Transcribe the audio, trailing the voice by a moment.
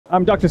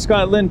I'm Dr.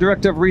 Scott Lynn,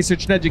 Director of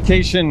Research and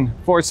Education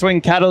for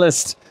Swing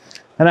Catalyst.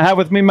 And I have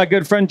with me my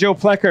good friend Joe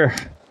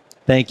Plecker.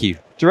 Thank you.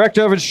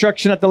 Director of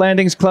Instruction at the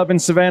Landings Club in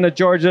Savannah,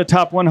 Georgia,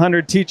 top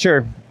 100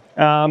 teacher.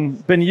 He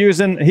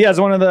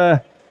has one of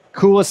the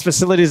coolest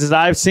facilities that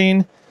I've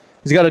seen.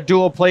 He's got a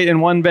dual plate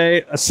in one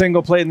bay, a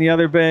single plate in the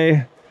other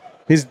bay.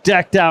 He's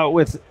decked out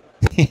with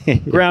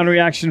ground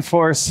reaction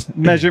force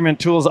measurement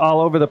tools all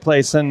over the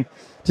place. And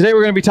today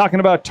we're going to be talking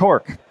about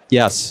torque.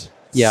 Yes.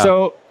 Yeah.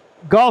 So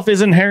golf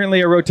is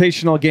inherently a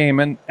rotational game,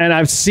 and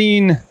I've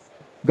seen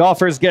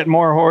golfers get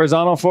more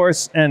horizontal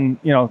force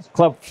and,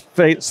 club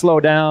fate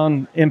slow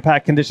down,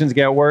 impact conditions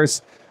get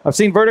worse. I've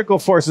seen vertical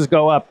forces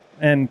go up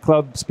and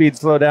club speed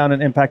slow down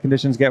and impact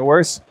conditions get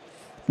worse.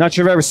 Not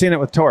sure if I've ever seen it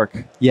with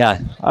torque. Yeah.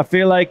 I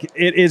feel like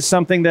it is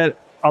something that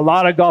a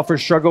lot of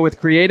golfers struggle with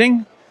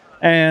creating,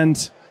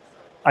 and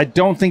I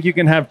don't think you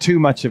can have too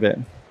much of it.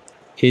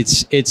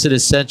 It's an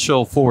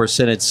essential force,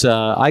 and it's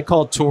I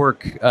call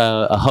torque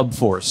a hub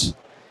force.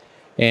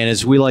 And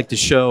as we like to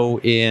show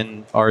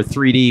in our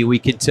 3D, we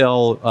can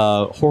tell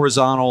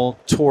horizontal,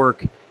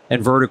 torque,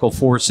 and vertical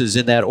forces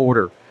in that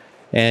order.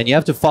 And you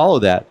have to follow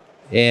that.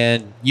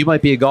 And you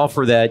might be a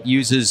golfer that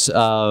uses,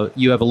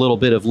 you have a little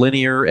bit of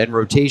linear and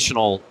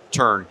rotational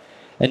turn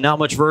and not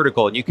much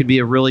vertical. And you can be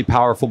a really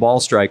powerful ball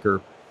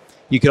striker.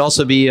 You could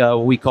also be,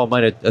 we call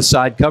a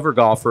side cover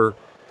golfer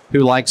who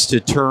likes to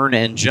turn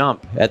and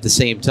jump at the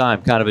same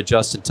time, kind of a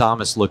Justin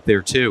Thomas look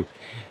there too.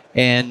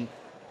 And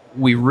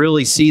we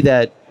really see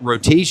that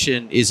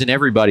rotation is in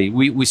everybody.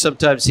 We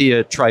sometimes see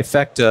a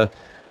trifecta,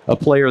 a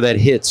player that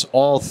hits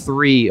all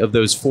three of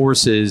those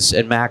forces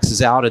and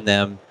maxes out in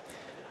them.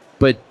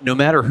 But no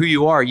matter who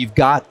you are, you've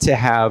got to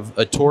have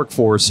a torque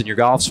force in your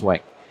golf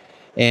swing.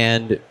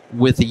 And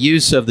with the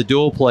use of the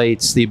dual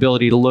plates, the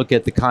ability to look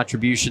at the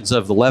contributions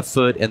of the left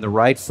foot and the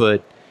right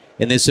foot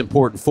in this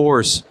important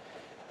force,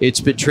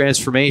 it's been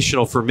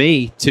transformational for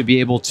me to be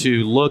able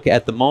to look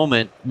at the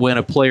moment when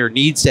a player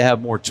needs to have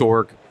more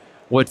torque,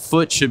 what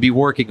foot should be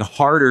working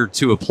harder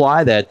to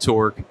apply that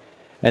torque,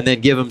 and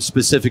then give them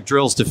specific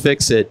drills to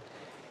fix it.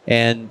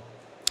 And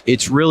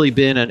it's really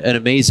been an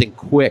amazing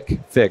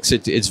quick fix.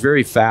 It's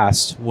very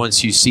fast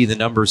once you see the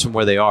numbers from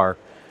where they are.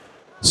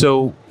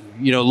 So,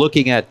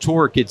 looking at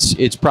torque,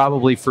 it's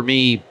probably for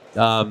me,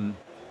 I'm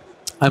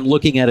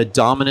looking at a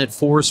dominant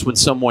force when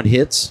someone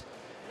hits.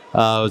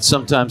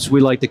 Sometimes we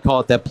like to call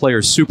it that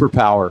player's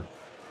superpower.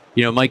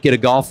 Might get a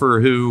golfer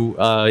who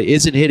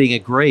isn't hitting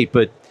it great,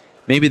 but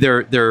maybe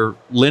their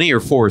linear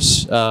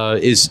force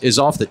is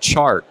off the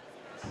chart.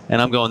 And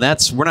I'm going,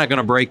 we're not going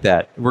to break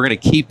that. We're going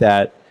to keep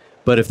that.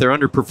 But if they're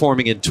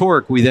underperforming in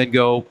torque, we then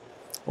go,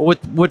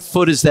 what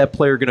foot is that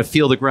player going to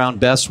feel the ground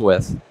best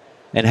with?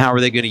 And how are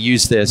they going to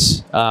use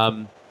this?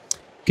 Could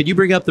you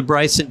bring up the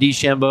Bryson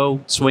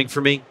DeChambeau swing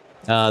for me?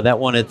 That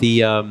one at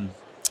the,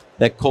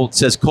 that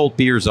says Colt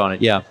Beers on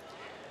it, yeah.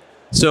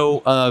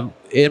 So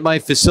in my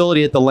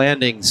facility at the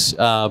Landings,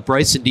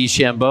 Bryson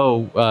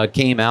DeChambeau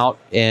came out,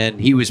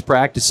 and he was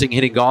practicing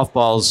hitting golf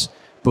balls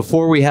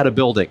before we had a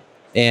building.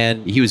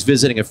 And he was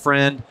visiting a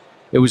friend.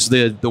 It was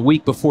the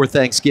week before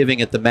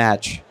Thanksgiving at the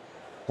match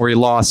where he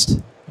lost.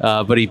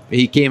 But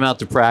he came out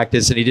to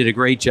practice, and he did a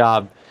great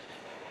job.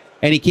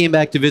 And he came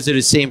back to visit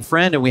his same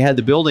friend, and we had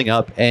the building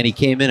up, and he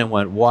came in and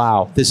went,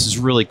 wow, this is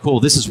really cool.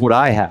 This is what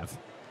I have.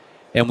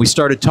 And we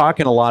started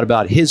talking a lot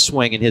about his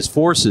swing and his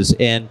forces.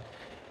 And,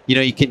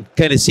 you can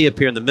kind of see up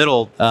here in the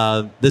middle,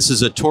 this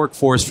is a torque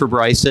force for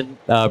Bryson.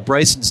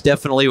 Bryson's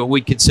definitely what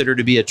we consider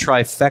to be a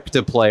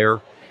trifecta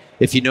player.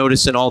 If you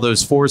notice in all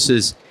those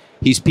forces,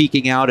 he's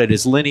peaking out at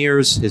his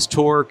linears, his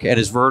torque, and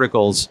his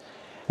verticals,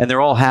 and they're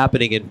all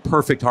happening in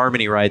perfect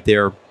harmony right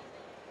there.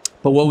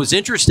 But what was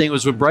interesting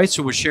was when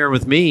Bryson was sharing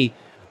with me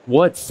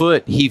what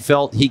foot he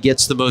felt he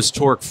gets the most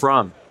torque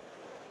from.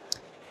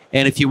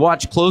 And if you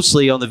watch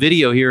closely on the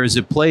video here as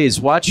it plays,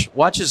 watch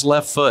his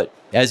left foot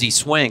as he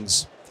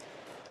swings,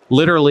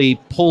 literally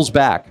pulls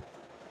back.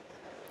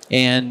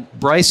 And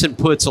Bryson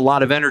puts a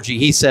lot of energy.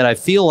 He said, I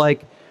feel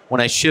like when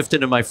I shift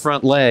into my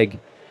front leg,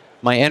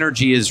 my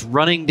energy is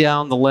running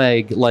down the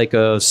leg like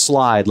a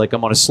slide, like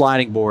I'm on a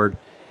sliding board.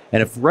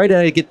 And if right as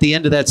I get the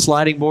end of that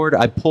sliding board,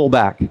 I pull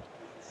back.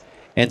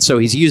 And so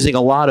he's using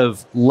a lot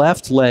of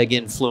left leg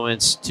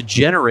influence to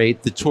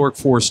generate the torque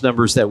force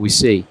numbers that we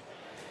see.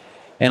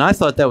 And I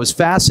thought that was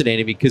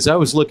fascinating because I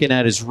was looking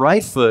at his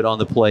right foot on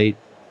the plate,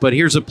 but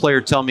here's a player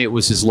tell me it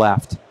was his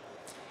left.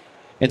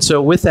 And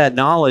so with that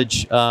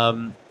knowledge,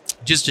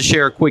 just to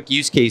share a quick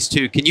use case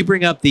too, can you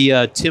bring up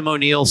the Tim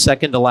O'Neill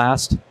second to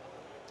last?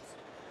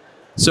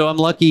 So I'm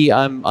lucky,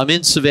 I'm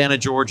in Savannah,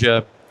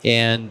 Georgia,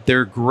 and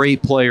they're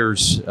great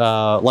players,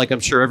 like I'm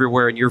sure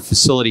everywhere in your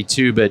facility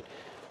too, but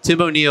Tim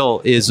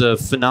O'Neill is a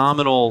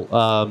phenomenal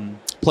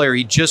player.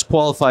 He just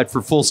qualified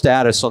for full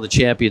status on the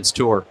Champions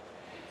Tour.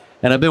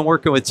 And I've been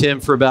working with Tim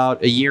for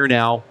about a year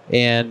now,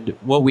 and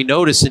what we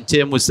noticed in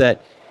Tim was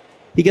that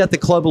he got the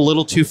club a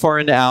little too far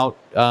into out.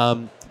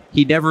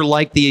 He never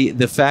liked the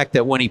fact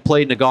that when he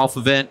played in a golf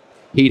event,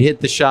 he'd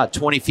hit the shot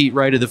 20 feet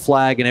right of the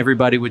flag, and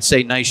everybody would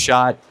say, nice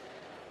shot.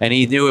 And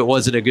he knew it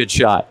wasn't a good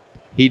shot.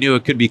 he knew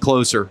it could be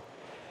closer.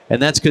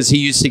 And that's because he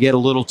used to get a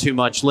little too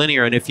much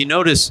linear. And if you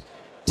notice,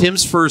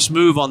 Tim's first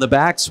move on the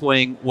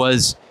backswing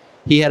was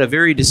he had a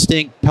very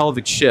distinct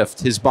pelvic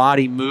shift. His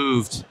body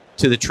moved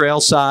to the trail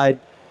side,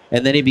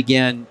 and then he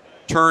began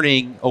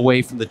turning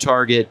away from the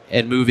target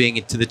and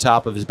moving to the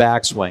top of his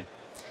backswing.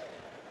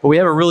 But we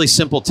have a really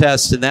simple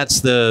test, and that's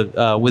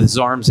the with his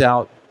arms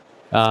out,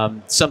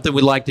 something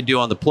we like to do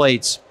on the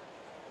plates.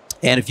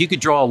 And if you could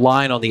draw a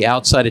line on the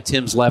outside of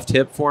Tim's left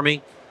hip for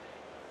me,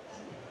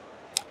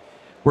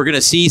 we're going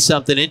to see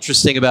something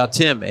interesting about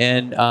Tim.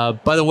 And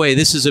by the way,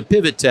 this is a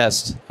pivot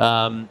test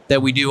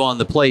that we do on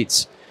the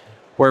plates.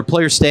 Where a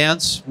player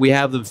stands, we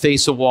have them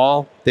face a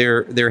wall.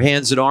 Their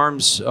hands and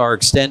arms are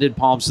extended,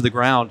 palms to the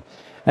ground.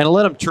 And I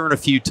let them turn a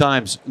few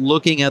times,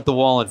 looking at the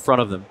wall in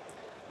front of them.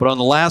 But on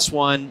the last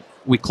one,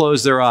 we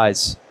close their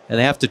eyes. And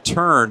they have to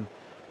turn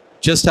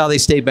just how they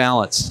stay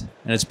balanced.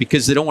 And it's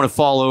because they don't want to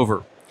fall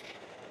over.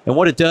 And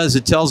what it does,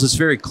 it tells us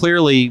very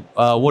clearly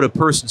what a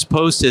person's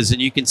post is.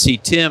 And you can see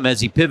Tim,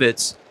 as he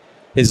pivots,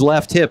 his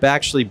left hip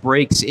actually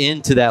breaks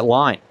into that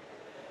line.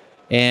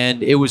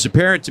 And it was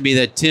apparent to me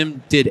that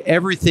Tim did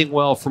everything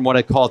well from what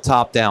I call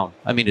top down.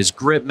 I mean, his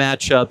grip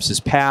matchups,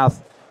 his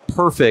path,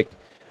 perfect.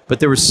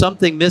 But there was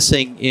something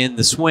missing in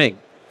the swing.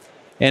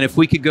 And if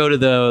we could go to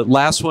the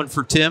last one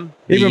for Tim.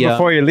 Even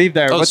before you leave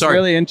there, what's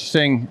really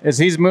interesting is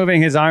he's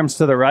moving his arms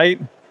to the right,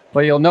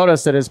 but you'll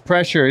notice that his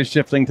pressure is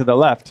shifting to the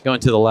left. Going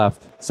to the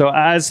left. So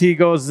as he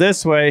goes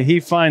this way, he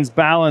finds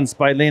balance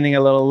by leaning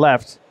a little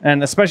left.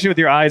 And especially with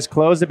your eyes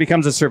closed, it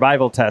becomes a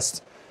survival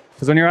test.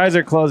 Because when your eyes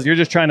are closed, you're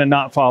just trying to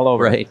not fall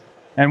over. Right.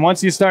 And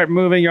once you start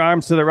moving your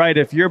arms to the right,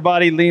 if your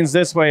body leans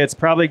this way, it's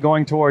probably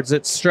going towards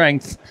its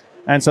strength.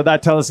 And so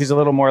that tells us he's a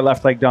little more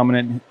left leg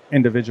dominant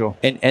individual.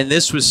 And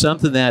this was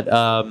something that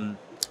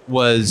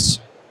was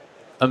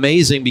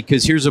amazing,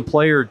 because here's a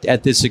player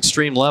at this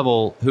extreme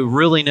level who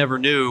really never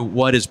knew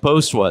what his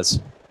post was.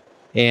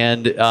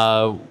 And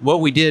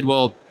what we did,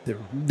 well,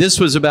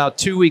 this was about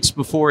 2 weeks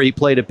before he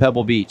played at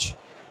Pebble Beach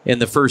in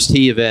the first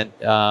tee event.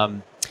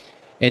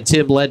 And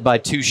Tim led by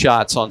 2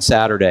 shots on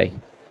Saturday.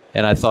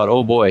 And I thought,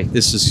 oh boy,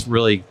 this is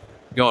really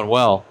going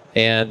well.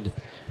 And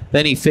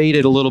then he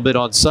faded a little bit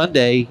on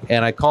Sunday,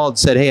 and I called and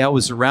said, hey, how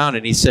was the round?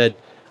 And he said,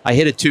 I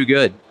hit it too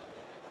good.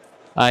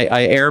 I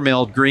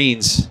airmailed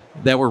greens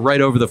that were right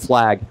over the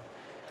flag.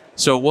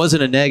 So it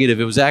wasn't a negative.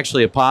 It was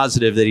actually a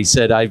positive that he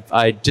said,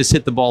 I just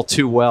hit the ball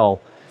too well.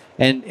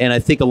 And I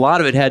think a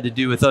lot of it had to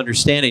do with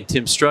understanding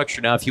Tim's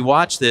structure. Now, if you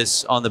watch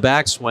this on the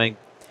backswing,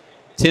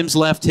 Tim's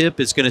left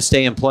hip is going to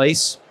stay in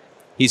place.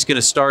 He's going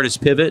to start his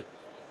pivot.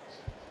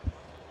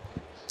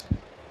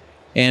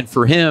 And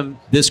for him,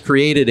 this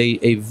created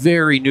a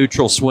very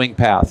neutral swing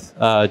path.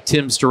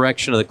 Tim's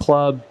direction of the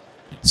club,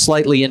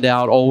 slightly in to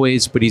out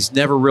always, but he's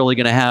never really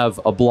going to have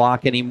a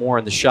block anymore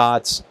in the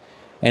shots.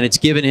 And it's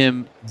given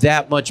him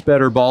that much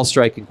better ball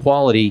striking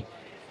quality.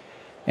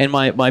 And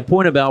my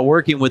point about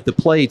working with the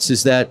plates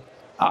is that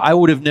I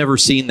would have never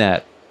seen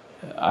that.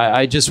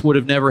 I just would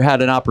have never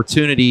had an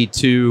opportunity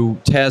to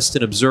test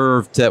and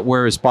observe that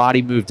where his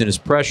body moved and his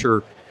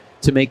pressure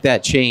to make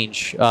that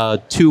change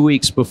 2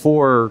 weeks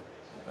before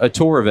a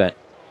tour event.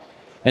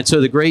 And so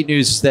the great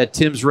news is that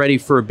Tim's ready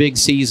for a big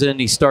season.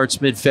 He starts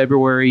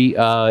mid-February,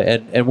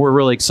 and we're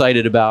really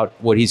excited about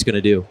what he's going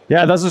to do.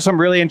 Yeah, those are some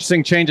really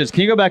interesting changes.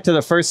 Can you go back to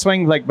the first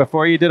swing, like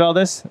before you did all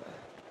this?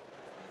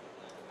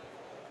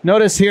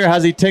 Notice here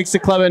as he takes the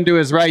club into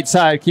his right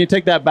side. Can you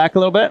take that back a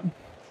little bit?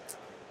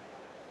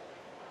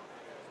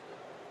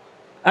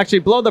 Actually,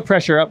 blow the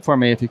pressure up for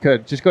me if you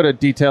could. Just go to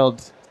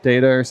detailed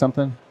data or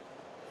something.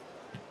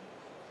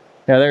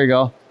 Yeah, there you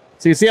go.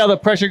 So you see how the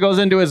pressure goes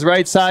into his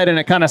right side and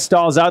it kind of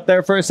stalls out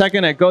there for a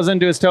second. It goes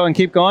into his toe and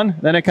keep going.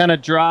 Then it kind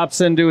of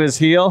drops into his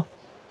heel.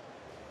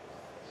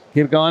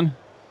 Keep going.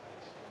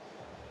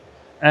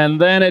 And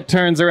then it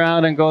turns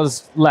around and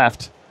goes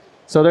left.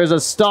 So there's a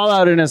stall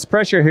out in his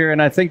pressure here,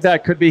 and I think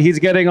that could be he's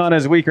getting on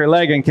his weaker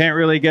leg and can't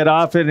really get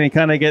off it, and he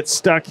kind of gets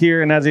stuck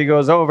here, and as he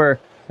goes over.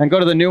 And go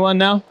to the new one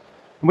now.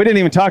 We didn't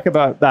even talk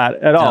about that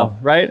at all,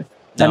 right?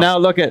 No. And now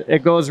look at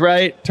it goes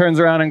right,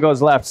 turns around, and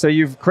goes left. So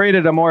you've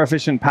created a more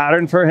efficient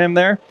pattern for him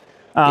there.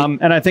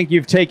 And I think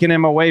you've taken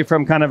him away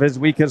from kind of his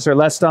weakest or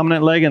less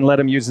dominant leg and let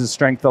him use his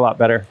strength a lot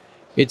better.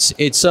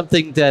 It's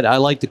something that I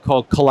like to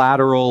call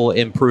collateral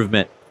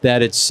improvement,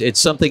 that it's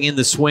something in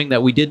the swing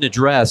that we didn't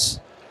address,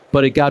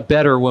 but it got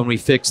better when we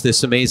fixed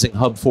this amazing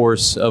hub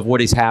force of what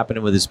is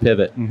happening with his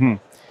pivot. Mm-hmm.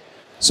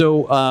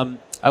 So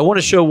I want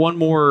to show one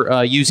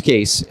more use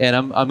case, and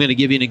I'm going to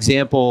give you an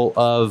example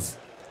of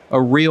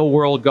a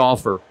real-world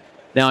golfer.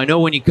 Now, I know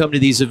when you come to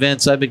these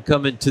events, I've been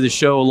coming to the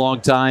show a long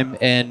time,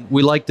 and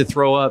we like to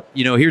throw up,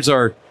 here's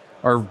our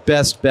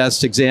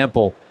best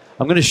example.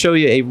 I'm going to show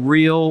you a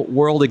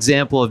real-world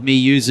example of me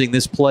using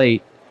this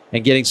plate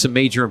and getting some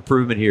major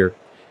improvement here.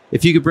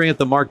 If you could bring up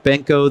the Mark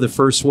Benko, the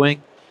first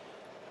swing.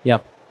 Yeah.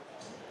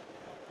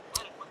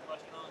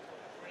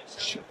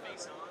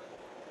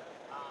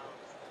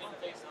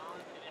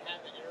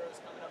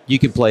 You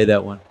can play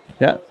that one.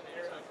 Yeah.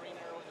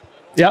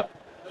 Yep.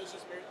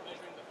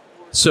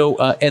 So,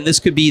 and this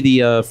could be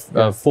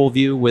the full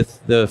view with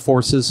the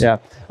forces. Yeah.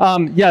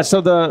 Yeah.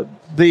 So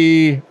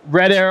the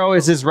red arrow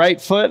is his right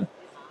foot,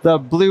 the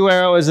blue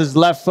arrow is his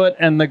left foot,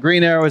 and the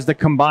green arrow is the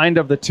combined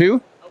of the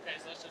two. Okay,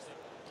 so that's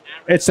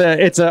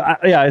just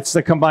It's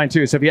the combined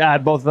two. So if you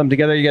add both of them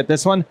together, you get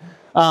this one.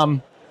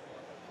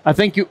 I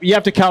think you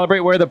have to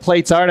calibrate where the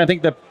plates are, and I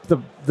think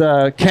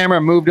the camera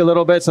moved a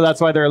little bit, so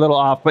that's why they're a little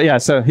off. But yeah,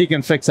 so he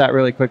can fix that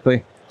really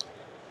quickly.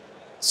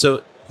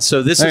 So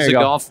this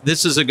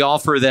is a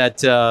golfer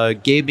that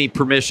gave me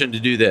permission to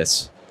do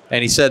this,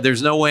 and he said,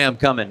 "There's no way I'm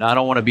coming. I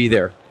don't want to be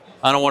there.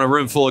 I don't want a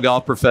room full of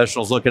golf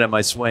professionals looking at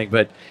my swing."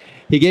 But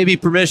he gave me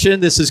permission.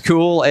 This is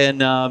cool,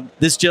 and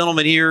this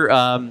gentleman here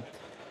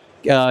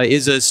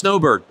is a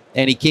snowbird,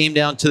 and he came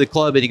down to the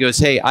club and he goes,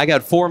 "Hey, I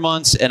got 4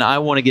 months, and I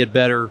want to get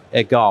better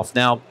at golf."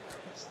 Now,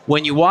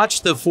 when you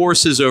watch the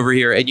forces over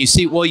here, and you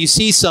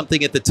see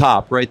something at the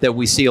top, right? That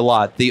we see a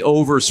lot: the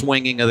over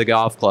swinging of the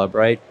golf club,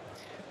 right?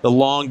 The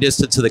long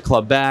distance of the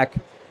club back,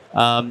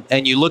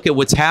 and you look at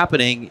what's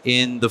happening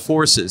in the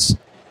forces.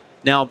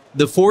 Now,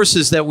 the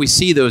forces that we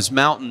see, those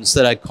mountains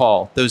that I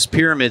call, those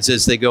pyramids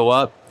as they go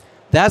up,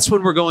 that's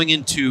when we're going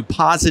into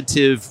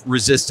positive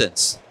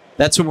resistance.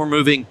 That's when we're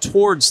moving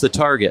towards the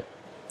target.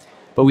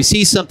 But we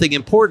see something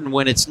important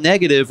when it's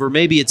negative, or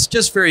maybe it's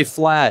just very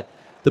flat.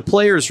 The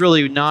player is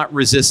really not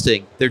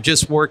resisting. They're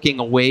just working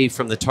away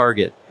from the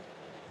target.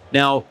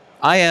 Now,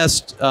 I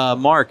asked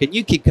Mark, and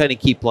you can kind of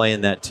keep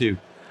playing that too.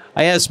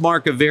 I asked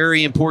Mark a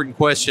very important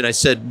question. I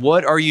said,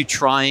 "What are you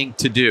trying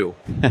to do?"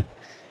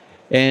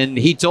 And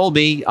he told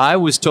me, I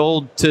was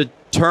told to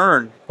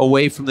turn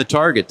away from the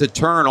target, to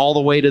turn all the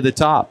way to the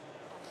top.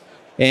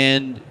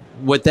 And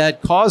what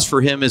that caused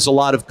for him is a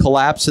lot of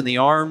collapse in the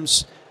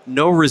arms,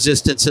 no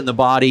resistance in the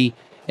body,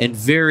 and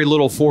very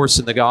little force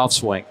in the golf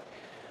swing.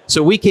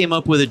 So we came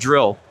up with a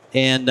drill.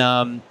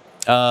 And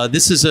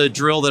this is a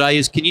drill that I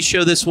use. Can you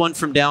show this one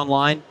from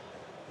downline?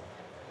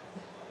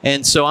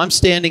 And so I'm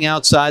standing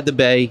outside the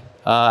bay.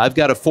 I've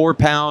got a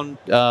 4-pound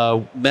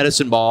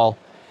medicine ball,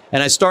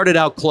 and I started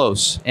out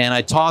close, and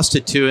I tossed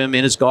it to him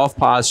in his golf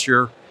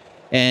posture,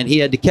 and he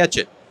had to catch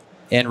it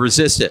and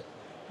resist it.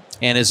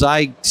 And as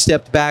I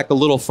stepped back a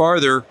little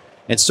farther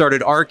and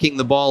started arcing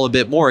the ball a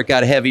bit more, it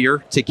got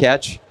heavier to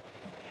catch.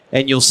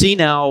 And you'll see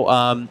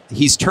now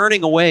he's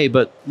turning away,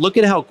 but look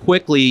at how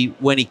quickly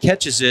when he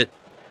catches it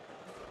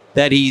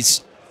that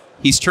he's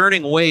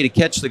turning away to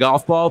catch the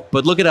golf ball,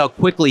 but look at how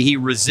quickly he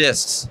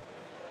resists.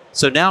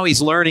 So now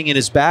he's learning in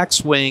his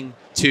backswing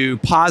to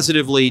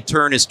positively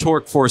turn his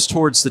torque force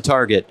towards the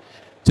target,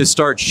 to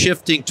start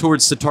shifting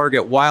towards the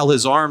target while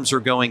his arms are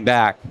going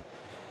back.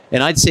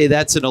 And I'd say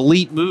that's an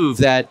elite move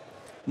that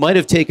might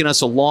have taken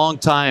us a long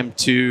time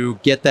to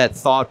get that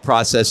thought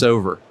process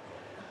over.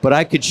 But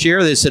I could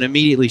share this and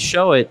immediately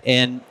show it.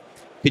 And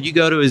could you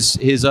go to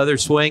his other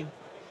swing?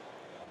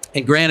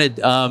 And granted,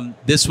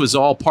 this was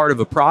all part of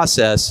a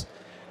process,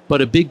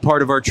 but a big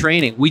part of our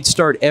training. We'd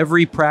start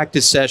every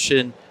practice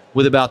session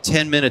with about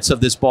 10 minutes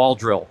of this ball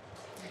drill.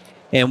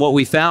 And what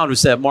we found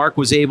was that Mark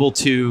was able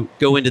to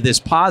go into this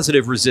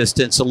positive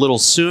resistance a little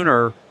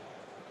sooner.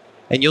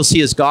 And you'll see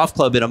his golf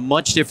club in a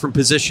much different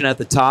position at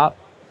the top.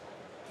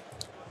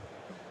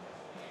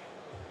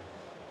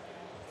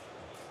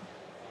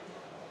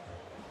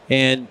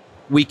 And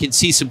we can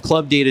see some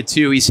club data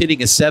too. He's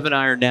hitting a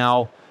 7-iron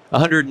now,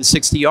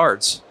 160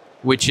 yards,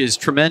 which is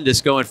tremendous,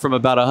 going from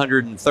about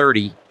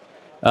 130.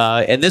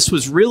 And this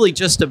was really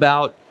just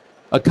about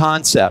a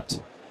concept.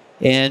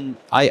 And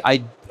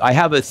I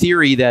have a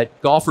theory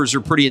that golfers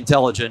are pretty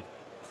intelligent.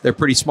 They're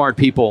pretty smart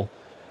people.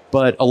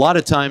 But a lot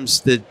of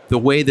times the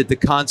way that the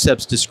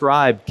concept's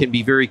described can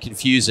be very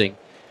confusing.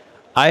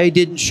 I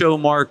didn't show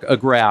Mark a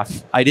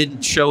graph. I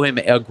didn't show him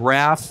a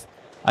graph.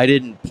 I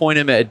didn't point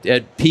him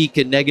at peak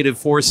and negative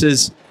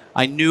forces.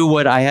 I knew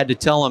what I had to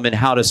tell him and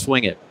how to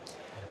swing it.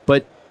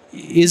 But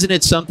isn't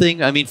it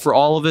something, I mean, for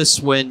all of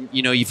us, when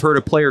you've heard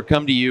a player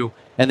come to you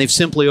and they've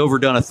simply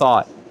overdone a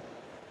thought.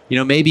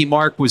 Maybe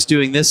Mark was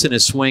doing this in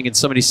his swing and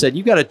somebody said,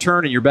 "You got to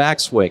turn in your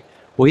backswing."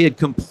 Well, he had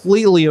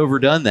completely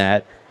overdone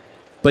that,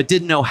 but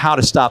didn't know how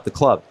to stop the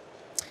club.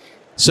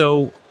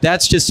 So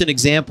that's just an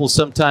example.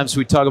 Sometimes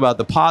we talk about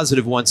the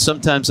positive ones.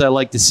 Sometimes I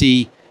like to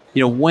see,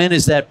 when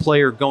is that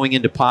player going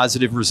into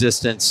positive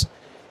resistance?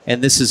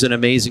 And this is an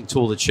amazing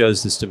tool that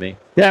shows this to me.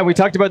 Yeah, we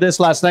talked about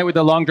this last night with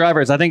the long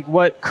drivers. I think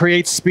what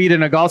creates speed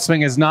in a golf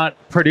swing is not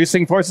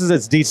producing forces,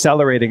 it's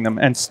decelerating them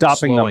and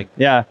stopping them.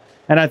 Yeah.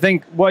 And I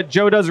think what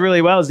Joe does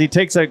really well is he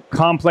takes a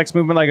complex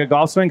movement like a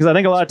golf swing, because I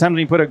think a lot of times when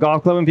you put a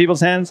golf club in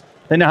people's hands,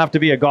 they now have to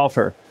be a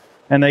golfer.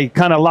 And they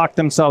kind of lock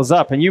themselves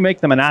up, and you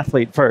make them an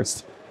athlete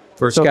first.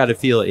 First, got to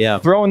feel it, yeah.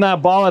 Throwing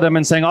that ball at him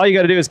and saying, all you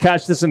got to do is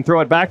catch this and throw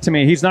it back to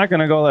me. He's not going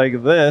to go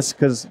like this,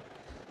 because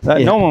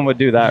no one would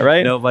do that,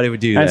 right? Nobody would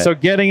do that. And so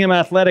getting him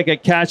athletic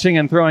at catching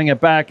and throwing it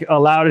back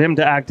allowed him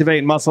to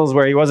activate muscles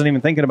where he wasn't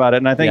even thinking about it.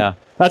 And I think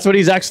that's what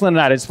he's excellent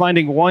at, is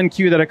finding one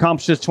cue that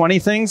accomplishes 20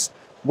 things.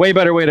 Way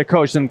better way to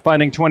coach than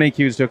finding 20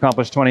 cues to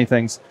accomplish 20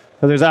 things.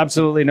 So there's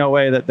absolutely no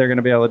way that they're going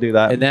to be able to do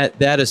that. And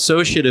that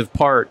associative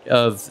part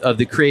of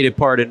the creative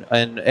part,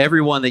 and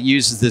everyone that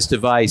uses this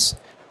device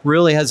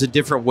really has a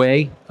different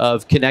way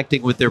of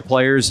connecting with their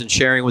players and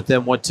sharing with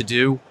them what to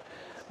do.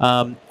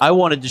 I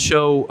wanted to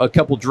show a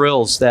couple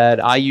drills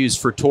that I use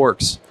for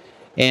torques,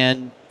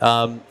 and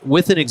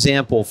with an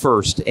example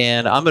first.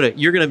 And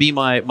you're gonna be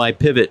my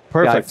pivot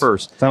guy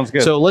first. Sounds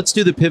good. So let's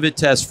do the pivot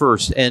test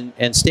first,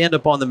 and stand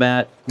up on the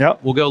mat. Yep.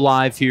 We'll go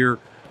live here,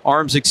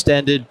 arms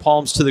extended,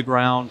 palms to the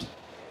ground,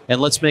 and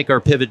let's make our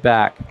pivot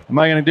back. Am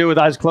I going to do it with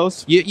eyes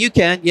closed? You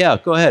can, yeah,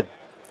 go ahead.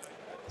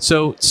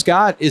 So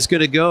Scott is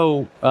going to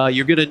go,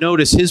 you're going to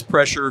notice his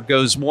pressure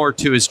goes more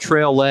to his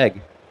trail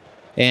leg.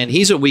 And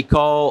he's what we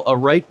call a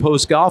right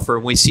post golfer.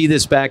 And we see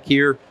this back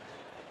here.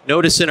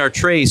 Notice in our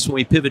trace, when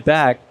we pivot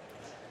back,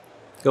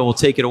 we'll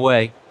take it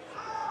away.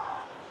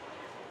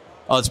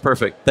 Oh, it's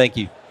perfect. Thank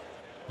you.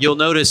 You'll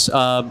notice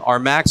our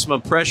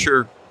maximum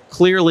pressure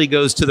clearly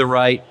goes to the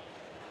right,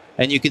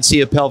 and you can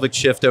see a pelvic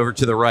shift over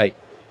to the right.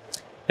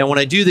 Now, when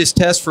I do this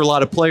test for a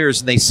lot of players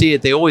and they see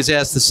it, they always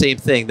ask the same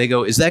thing. They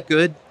go, is that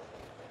good?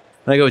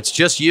 And I go, it's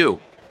just you.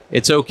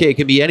 It's okay. It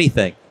can be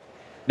anything.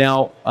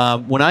 Now,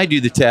 when I do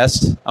the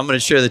test, I'm going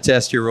to share the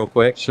test here real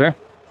quick. Sure.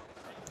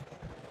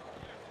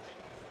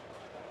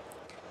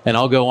 And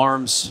I'll go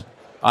arms,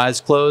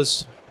 eyes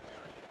closed.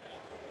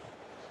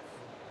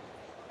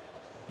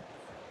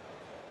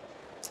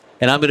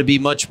 And I'm going to be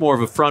much more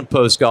of a front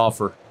post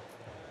golfer.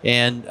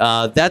 And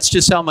that's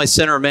just how my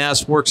center of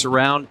mass works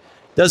around.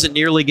 Doesn't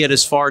nearly get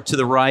as far to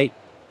the right.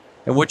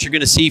 And what you're going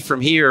to see from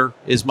here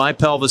is my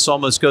pelvis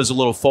almost goes a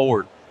little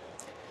forward.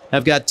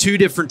 I've got two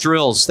different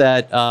drills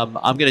that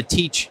I'm going to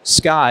teach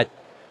Scott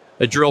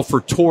a drill for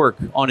torque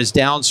on his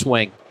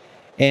downswing.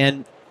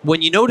 And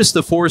when you notice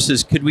the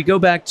forces, could we go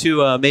back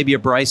to maybe a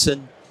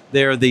Bryson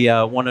there,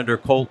 the one under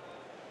Colt?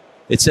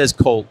 It says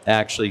Colt,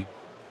 actually.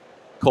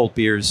 Colt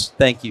beers.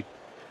 Thank you.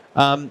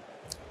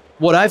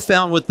 What I've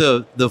found with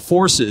the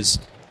forces,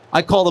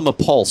 I call them a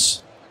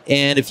pulse.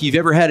 And if you've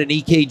ever had an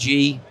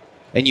EKG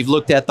and you've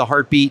looked at the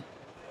heartbeat,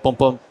 bump,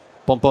 bump,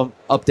 bump, bump,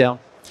 up, down,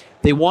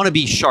 they want to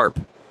be sharp.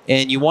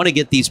 And you want to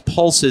get these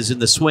pulses in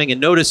the swing. And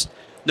notice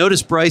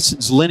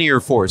Bryson's linear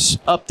force,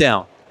 up,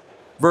 down,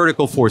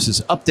 vertical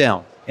forces, up,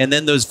 down. And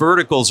then those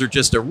verticals are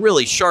just a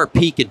really sharp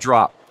peak and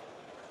drop.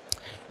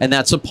 And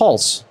that's a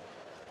pulse.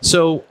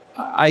 So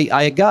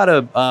I got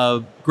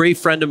a great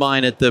friend of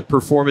mine at the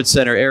Performance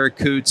Center, Eric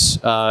Coots,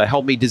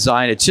 helped me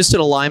design. It's just an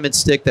alignment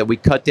stick that we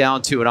cut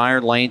down to an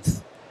iron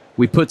length.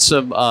 We put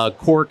some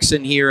corks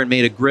in here and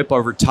made a grip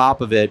over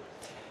top of it.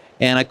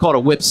 And I call it a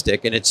whip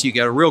stick. And you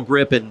got a real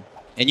grip, and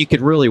you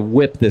can really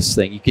whip this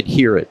thing. You can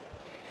hear it.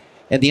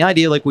 And the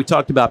idea, like we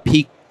talked about,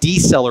 peak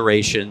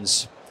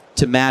decelerations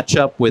to match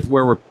up with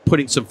where we're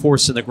putting some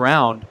force in the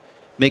ground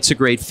makes a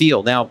great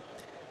feel. Now,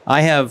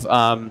 I have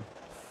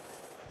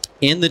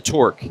in the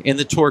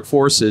torque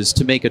forces,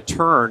 to make a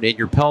turn in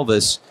your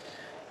pelvis,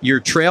 your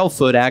trail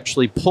foot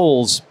actually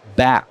pulls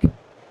back.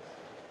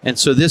 And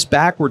so this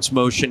backwards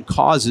motion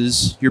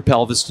causes your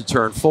pelvis to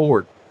turn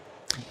forward.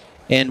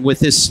 And with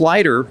this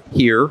slider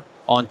here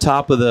on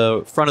top of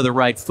the front of the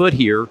right foot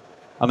here,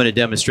 I'm going to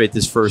demonstrate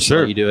this first. Sure,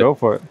 while you do it. Go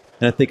for it.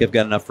 And I think I've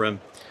got enough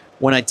room.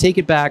 When I take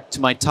it back to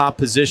my top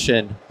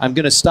position, I'm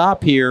going to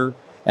stop here,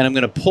 and I'm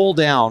going to pull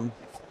down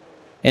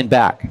and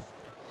back.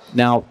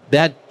 Now,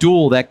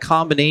 that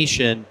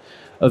combination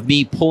of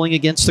me pulling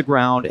against the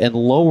ground and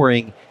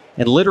lowering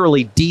and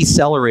literally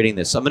decelerating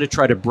this, I'm going to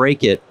try to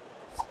break it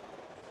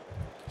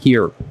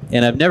here.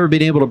 And I've never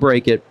been able to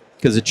break it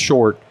because it's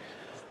short.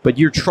 But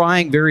you're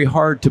trying very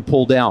hard to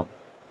pull down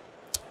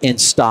and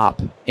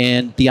stop.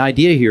 And the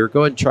idea here,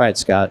 go ahead and try it,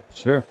 Scott.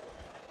 Sure.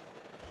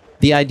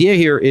 The idea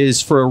here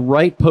is for a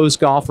right post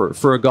golfer,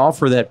 for a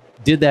golfer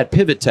that did that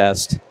pivot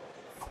test.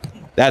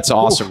 That's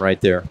awesome right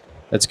there.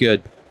 That's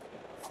good.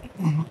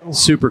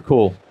 Super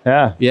cool.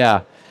 Yeah.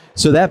 Yeah.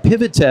 So that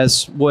pivot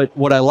test,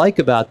 what I like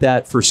about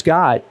that for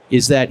Scott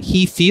is that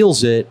he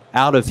feels it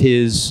out of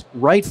his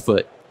right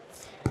foot.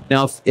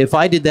 Now, if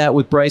I did that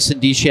with Bryson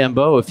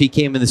DeChambeau, if he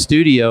came in the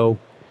studio,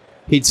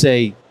 he'd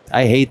say,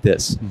 I hate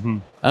this. Mm-hmm.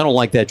 I don't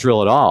like that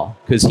drill at all,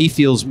 because he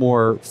feels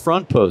more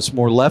front post,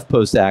 more left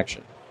post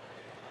action.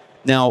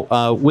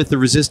 Now, with the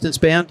resistance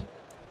band,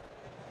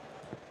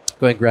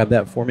 go ahead and grab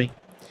that for me.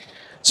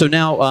 So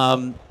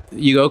now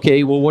you go,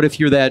 okay, well, what if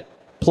you're that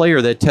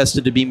player that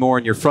tested to be more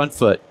in your front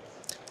foot,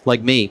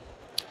 like me?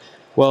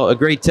 Well, a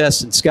great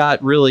test, and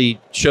Scott really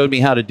showed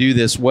me how to do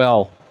this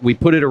well. We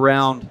put it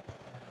around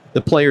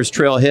the player's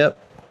trail hip,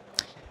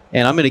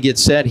 and I'm going to get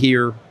set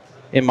here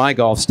in my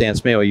golf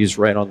stance. Maybe I'll use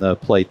right on the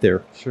plate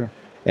there. Sure.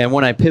 And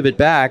when I pivot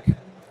back,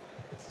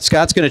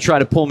 Scott's going to try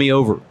to pull me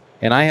over,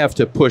 and I have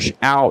to push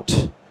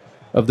out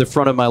of the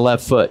front of my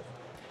left foot.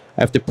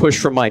 I have to push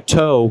from my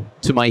toe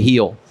to my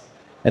heel.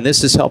 And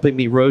this is helping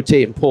me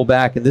rotate and pull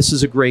back, and this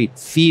is a great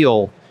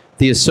feel,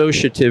 the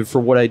associative for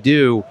what I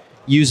do,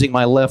 using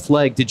my left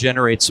leg to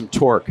generate some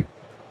torque.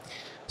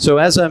 So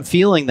as I'm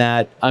feeling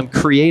that, I'm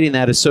creating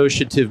that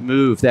associative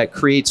move that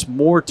creates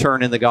more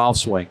turn in the golf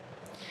swing.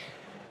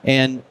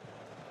 And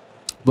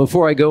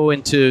before I go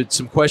into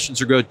some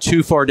questions or go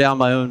too far down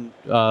my own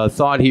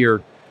thought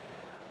here,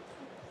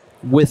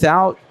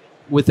 without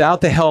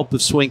the help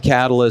of Swing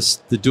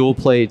Catalyst, the dual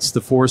plates,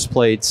 the force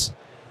plates,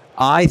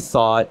 I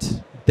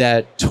thought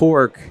that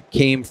torque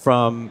came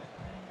from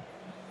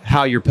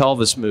how your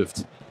pelvis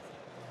moved.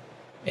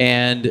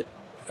 And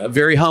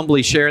very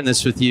humbly sharing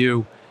this with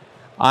you,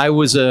 I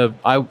used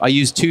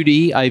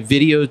 2D. I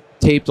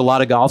videotaped a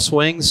lot of golf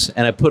swings,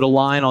 and I put a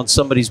line on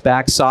somebody's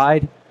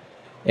backside,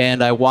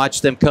 and I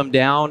watched them come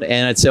down,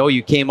 and I'd say, oh,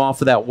 you came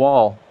off of that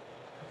wall.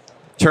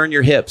 Turn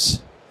your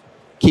hips.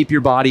 Keep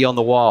your body on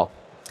the wall.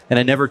 And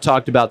I never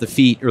talked about the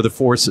feet or the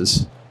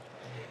forces.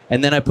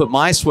 And then I put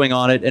my swing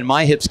on it, and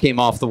my hips came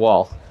off the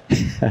wall.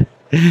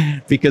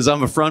 Because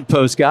I'm a front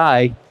post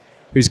guy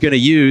who's going to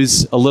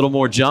use a little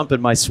more jump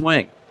in my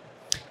swing.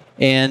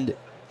 And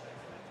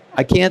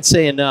I can't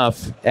say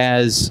enough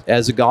as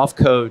a golf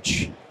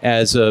coach,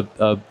 as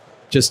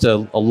just a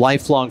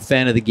lifelong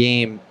fan of the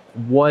game,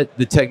 what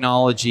the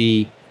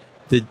technology,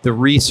 the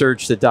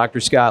research that Dr.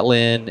 Scott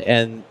Lynn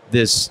and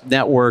this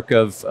network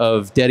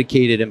of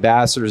dedicated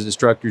ambassadors and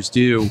instructors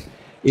do.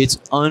 It's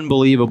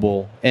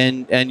unbelievable.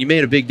 And you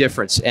made a big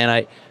difference.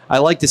 And I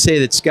like to say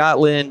that Scott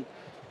Lynn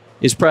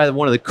is probably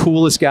one of the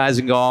coolest guys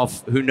in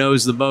golf who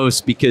knows the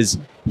most, because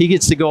he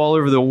gets to go all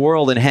over the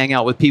world and hang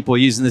out with people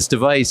using this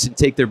device and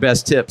take their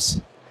best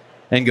tips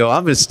and go,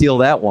 I'm going to steal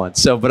that one.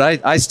 So, but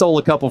I stole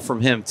a couple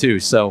from him too.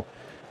 So,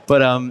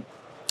 but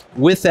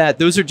with that,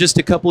 those are just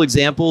a couple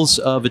examples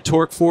of a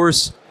torque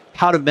force,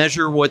 how to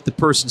measure what the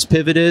person's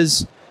pivot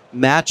is,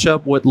 match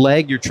up what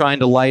leg you're trying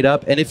to light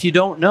up. And if you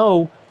don't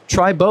know,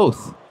 try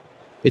both.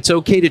 It's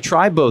okay to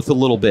try both a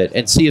little bit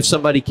and see if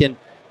somebody can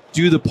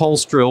do the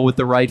pulse drill with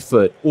the right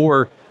foot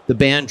or the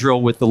band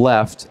drill with the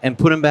left, and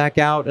put them back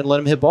out and let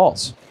them hit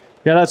balls.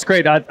 Yeah, that's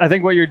great. I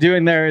think what you're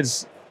doing there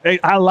is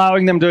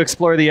allowing them to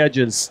explore the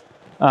edges,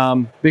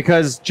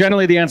 because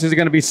generally the answers are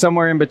going to be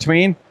somewhere in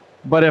between.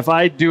 But if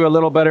I do a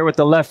little better with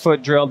the left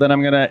foot drill, then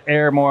I'm going to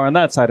err more on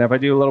that side. If I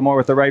do a little more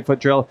with the right foot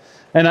drill,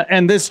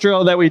 and this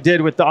drill that we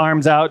did with the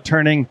arms out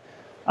turning,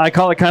 I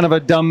call it kind of a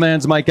dumb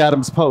man's Mike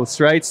Adams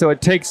post, right? So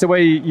it takes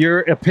away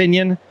your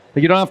opinion.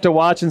 You don't have to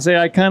watch and say,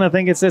 I kind of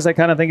think it's this, I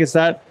kind of think it's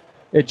that.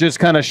 It just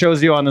kind of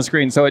shows you on the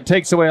screen. So it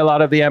takes away a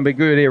lot of the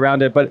ambiguity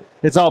around it, but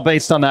it's all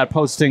based on that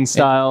posting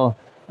style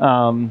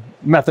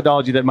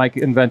methodology that Mike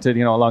invented,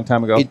 a long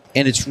time ago.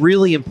 And it's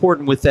really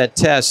important with that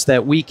test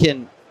that we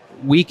can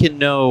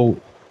know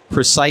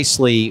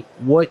precisely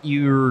what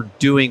you're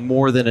doing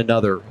more than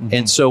another. Mm-hmm.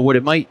 And so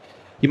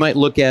you might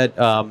look at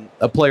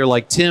a player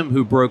like Tim,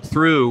 who broke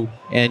through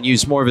and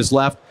used more of his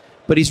left,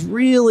 but he's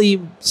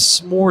really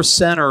more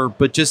center,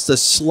 but just a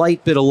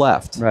slight bit of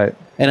left. Right.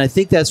 And I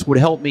think that's what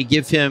helped me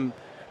give him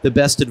the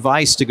best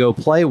advice to go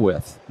play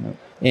with. Yep.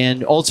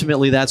 And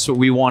ultimately, that's what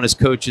we want as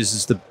coaches,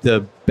 is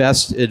the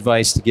best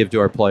advice to give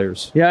to our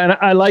players. Yeah, and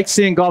I like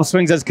seeing golf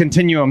swings as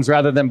continuums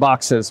rather than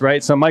boxes,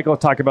 right? So Michael will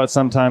talk about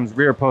sometimes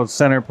rear post,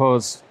 center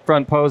post,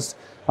 front post.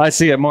 I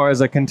see it more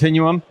as a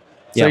continuum.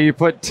 So you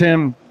put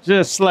Tim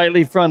just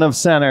slightly front of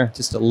center.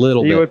 Just a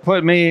little bit. You would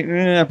put me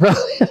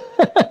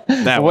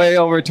probably way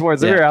over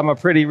towards the rear. I'm a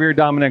pretty rear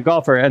dominant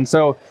golfer. And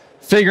so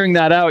figuring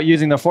that out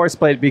using the force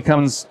plate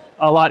becomes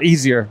a lot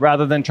easier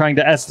rather than trying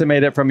to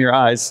estimate it from your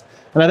eyes.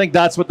 And I think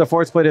that's what the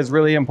force plate is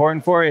really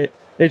important for.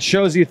 It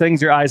shows you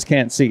things your eyes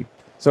can't see.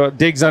 So it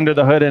digs under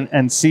the hood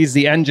and sees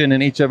the engine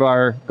in each of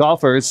our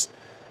golfers.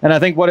 And I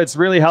think what it's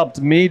really helped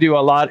me do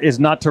a lot is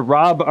not to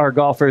rob our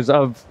golfers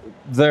of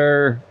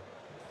their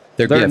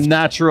gift.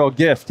 Natural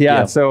gift.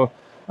 Yeah. So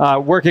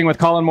working with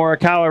Colin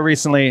Morikawa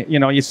recently,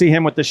 you see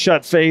him with the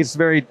shut face,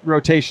 very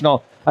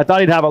rotational. I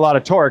thought he'd have a lot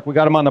of torque. We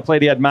got him on the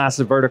plate. He had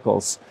massive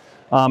verticals.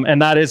 And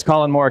that is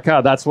Colin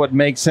Morikawa. That's what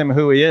makes him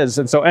who he is.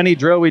 And so any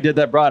drill we did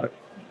that brought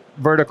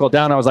vertical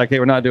down, I was like, hey,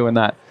 we're not doing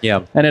that.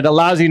 Yeah. And it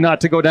allows you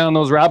not to go down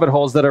those rabbit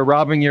holes that are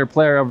robbing your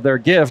player of their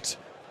gift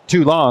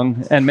too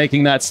long and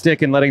making that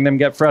stick and letting them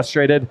get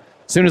frustrated.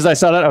 As soon as I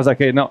saw that, I was like,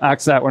 hey, no,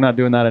 axe that. We're not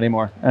doing that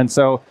anymore. And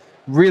so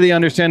really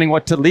understanding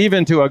what to leave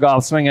into a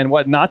golf swing and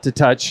what not to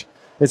touch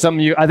is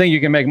something I think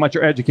you can make much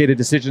more educated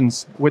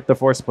decisions with the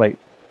force plate.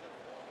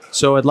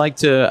 So I'd like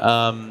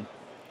to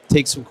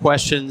take some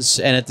questions,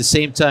 and at the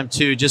same time,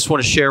 too, just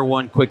want to share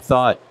one quick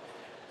thought.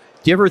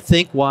 Do you ever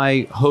think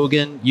why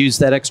Hogan used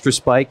that extra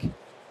spike?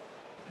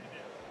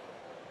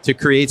 To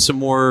create some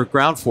more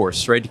ground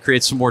force, right? To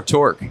create some more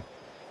torque.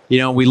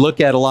 We look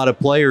at a lot of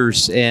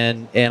players,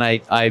 and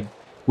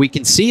we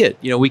can see it.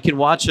 We can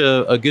watch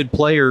a good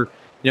player.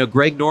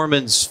 Greg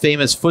Norman's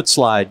famous foot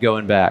slide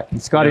going back.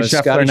 Scotty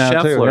Scheffler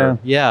now too.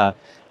 Yeah. And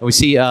we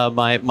see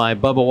my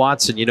Bubba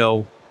Watson,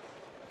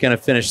 kind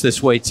of finish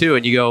this way too.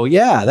 And you go,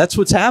 yeah, that's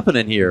what's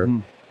happening here.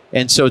 Mm.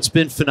 And so it's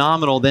been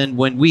phenomenal. Then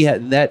when we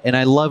had that, and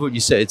I love what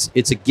you said,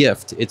 it's a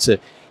gift.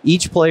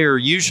 Each player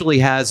usually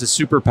has a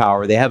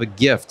superpower. They have a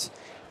gift.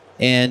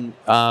 And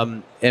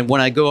when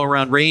I go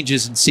around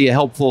ranges and see a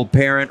helpful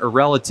parent or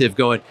relative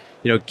going,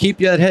 keep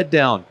that head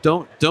down.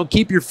 Don't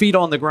keep your feet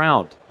on the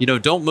ground.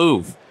 Don't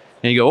move.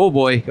 And you go, oh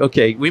boy,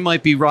 okay, we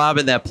might be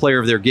robbing that player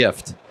of their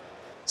gift.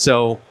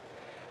 So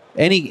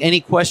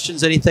Any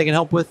questions? Anything I can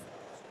help with?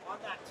 On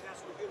that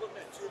test, were you looking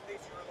at two things?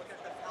 You were looking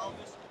at the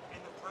pelvis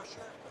and the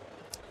pressure?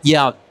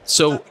 Yeah.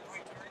 So Is that the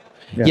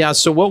criteria? yeah.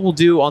 So what we'll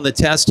do on the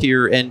test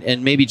here,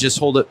 and maybe just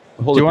hold up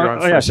Do your you want?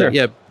 arms Oh, for yeah, a sure. second.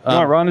 Yeah. You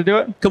want Ron to do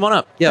it? Come on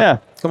up. Yeah. Yeah.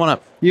 Come on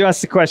up. You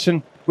asked the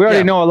question. We already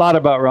Yeah. know a lot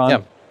about Ron.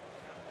 Yeah.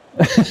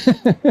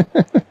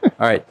 All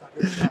right.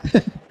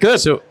 Good.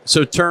 So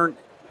turn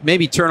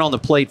on the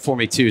plate for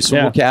me too, so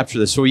Yeah. we'll capture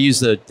this. So we'll use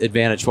the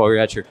advantage while we're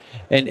at here,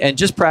 and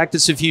just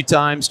practice a few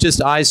times.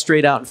 Just eyes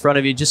straight out in front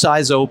of you, just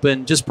eyes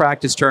open. Just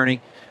practice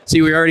turning.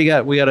 See, we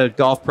got a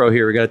golf pro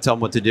here. We got to tell him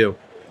what to do.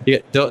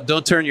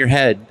 Don't turn your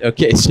head.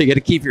 Okay, so you got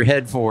to keep your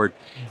head forward.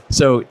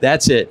 So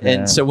that's it. Yeah.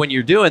 And so when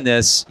you're doing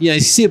this, you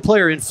see a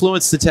player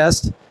influence the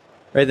test.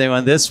 Right, they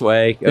went this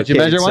way. Did you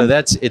measure so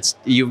one?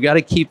 you've got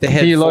to keep the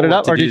head. Can you load it forward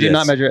up, to or do did you this.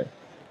 not measure it?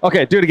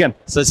 Okay, do it again.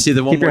 So let's see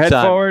the one Keep your more head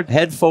time. forward.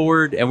 Head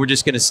forward, and we're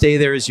just going to stay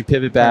there as you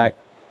pivot back.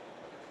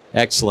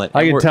 Excellent.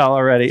 I And can we're- tell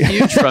already.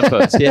 Huge front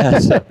post. Yeah.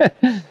 So,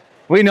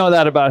 We know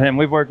that about him.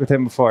 We've worked with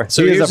him before.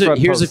 so He is here's, front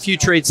here's a post. few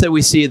traits that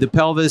we see. The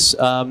pelvis.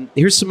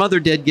 Here's some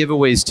other dead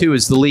giveaways too.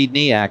 Is the lead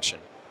knee action.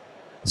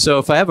 So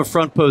if I have a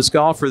front post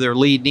golfer, their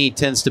lead knee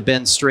tends to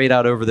bend straight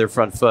out over their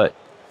front foot.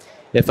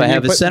 If Can I you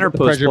have a put center the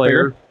post pressure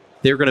player, bigger?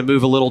 they're going to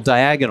move a little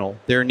diagonal.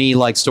 Their knee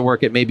likes to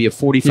work at maybe a You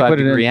 45 put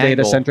it in degree data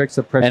angle. centrics.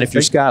 The pressure And if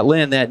you're thing. Scott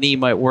Lynn, that knee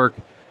might work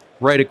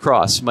right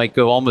across, might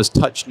go almost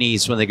touch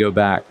knees when they go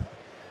back.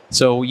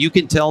 So you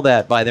can tell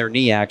that by their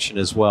knee action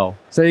as well.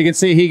 So you can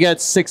see he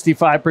gets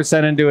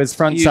 65% into his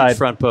front Huge side.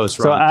 front post,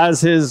 So Ron. as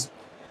his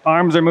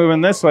arms are moving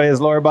this way, his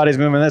lower body's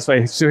moving this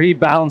way. So he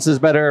balances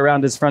better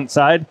around his front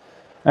side.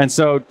 And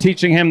so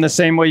teaching him the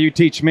same way you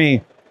teach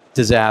me,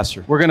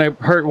 Disaster. we're going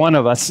to hurt one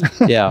of us.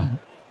 Yeah.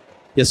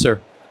 Yes, sir. On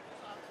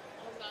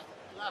that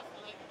left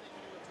leg thing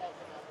you were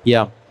talking about,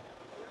 Yeah.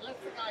 let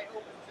the guy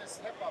open this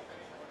hip up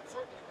and it would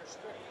certainly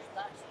restrict his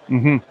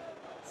backswing. hmm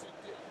So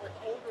with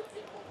older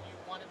people, do you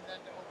want him then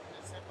to open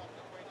his hip up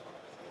to create a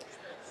little bit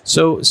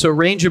more space? So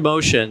range of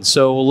motion.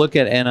 So we'll look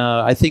at, and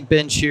I think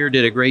Ben Shear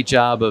did a great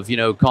job of,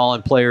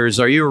 calling players,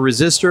 are you a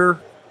resistor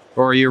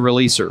or are you a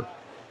releaser?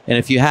 And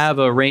if you have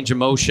a range of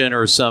motion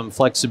or some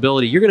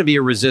flexibility, you're going to be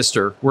a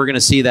resistor. We're going to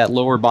see that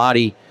lower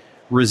body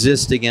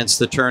resist against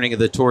the turning of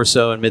the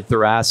torso and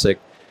mid-thoracic.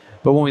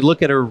 But when we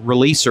look at a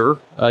releaser,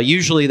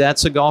 usually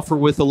that's a golfer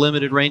with a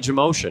limited range of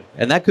motion.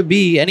 And that could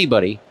be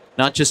anybody,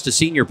 not just a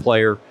senior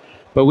player.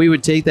 But we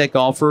would take that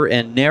golfer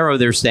and narrow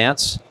their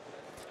stance.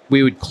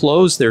 We would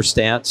close their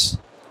stance.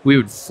 We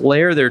would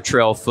flare their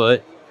trail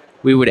foot.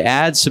 We would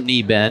add some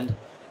knee bend.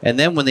 And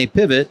then when they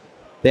pivot,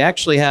 they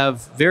actually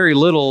have very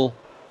little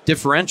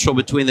differential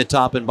between the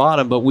top and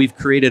bottom, but we've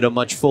created a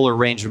much fuller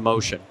range of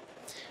motion.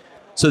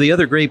 So the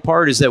other great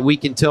part is that we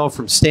can tell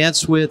from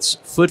stance widths,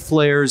 foot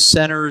flares,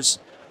 centers,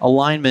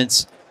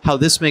 alignments, how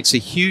this makes a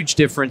huge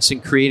difference in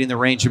creating the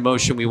range of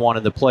motion we want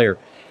in the player.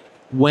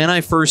 When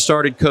I first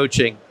started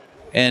coaching,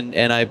 and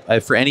I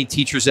for any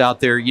teachers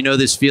out there, you know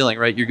this feeling,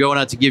 right? You're going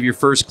out to give your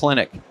first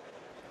clinic,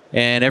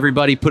 and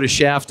everybody put a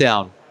shaft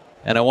down,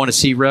 and I want to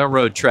see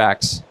railroad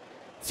tracks,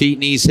 feet,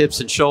 knees, hips,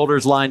 and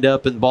shoulders lined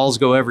up, and balls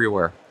go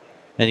everywhere.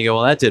 And you go,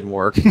 well, that didn't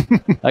work.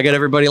 I got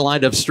everybody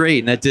lined up straight,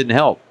 and that didn't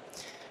help.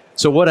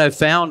 So what I've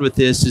found with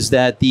this is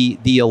that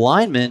the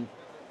alignment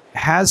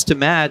has to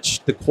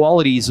match the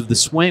qualities of the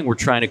swing we're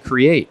trying to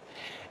create.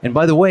 And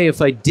by the way,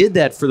 if I did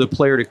that for the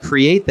player to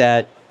create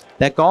that,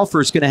 that golfer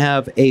is going to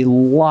have a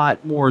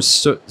lot more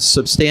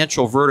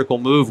substantial vertical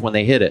move when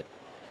they hit it.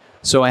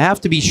 So I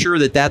have to be sure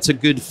that that's a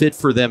good fit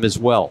for them as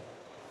well.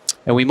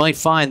 And we might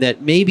find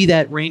that maybe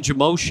that range of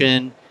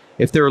motion,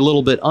 if they're a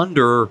little bit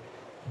under,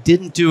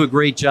 didn't do a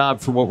great job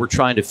for what we're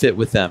trying to fit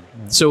with them.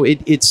 So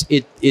it's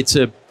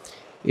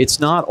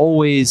not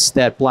always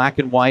that black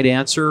and white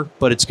answer,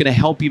 but it's going to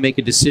help you make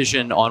a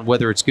decision on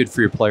whether it's good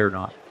for your player or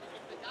not.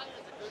 If the guy has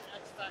a good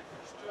X factor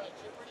stretch,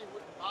 it really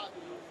wouldn't bother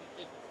you if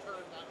he didn't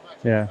turn that much.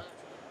 Yeah.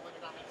 When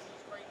you're not having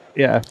straight.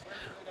 Yeah.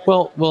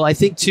 Well, I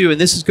think too,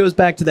 and this goes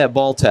back to that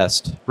ball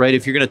test, right?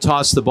 If you're going to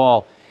toss the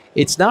ball,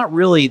 it's not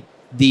really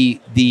the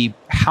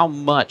how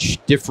much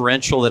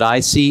differential that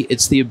I see.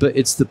 It's the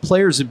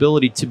player's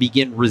ability to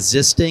begin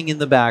resisting in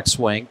the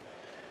backswing,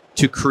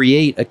 to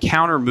create a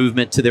counter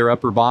movement to their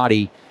upper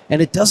body,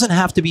 and it doesn't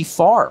have to be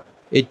far.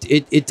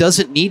 It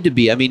doesn't need to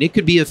be. I mean, it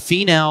could be a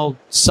finale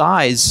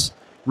size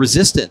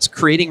resistance,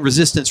 creating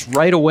resistance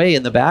right away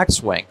in the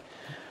backswing.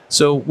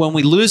 So when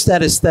we lose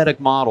that aesthetic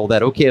model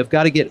that, okay, I've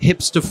got to get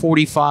hips to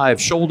 45,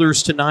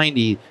 shoulders to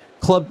 90,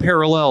 club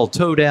parallel,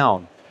 toe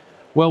down,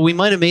 well, we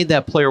might have made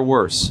that player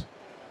worse.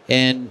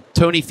 And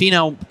Tony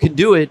Finau can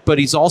do it, but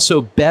he's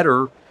also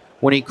better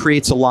when he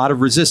creates a lot of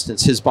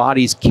resistance. His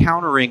body's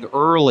countering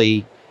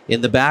early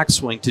in the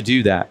backswing to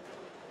do that.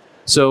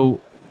 So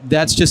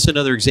that's just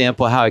another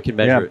example of how I can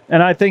measure it.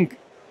 And I think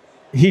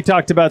he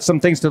talked about some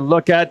things to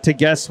look at to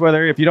guess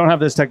whether, if you don't have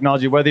this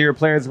technology, whether your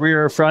player's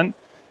rear or front.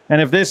 And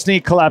if this knee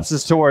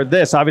collapses toward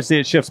this, obviously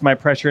it shifts my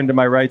pressure into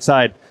my right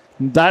side.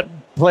 That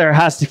player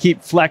has to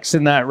keep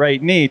flexing that right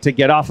knee to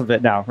get off of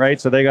it now, right?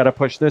 So they got to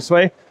push this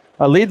way.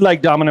 A lead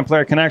leg dominant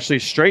player can actually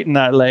straighten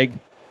that leg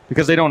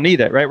because they don't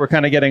need it, right? We're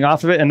kind of getting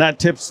off of it, and that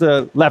tips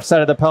the left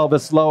side of the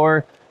pelvis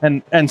lower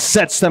and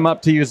sets them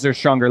up to use their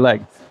stronger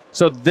leg.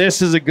 So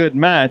this is a good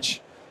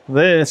match.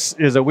 This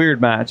is a weird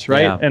match,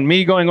 right? Yeah. And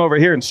me going over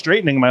here and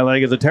straightening my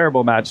leg is a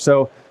terrible match.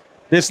 So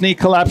this knee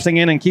collapsing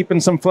in and keeping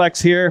some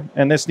flex here,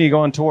 and this knee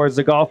going towards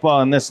the golf ball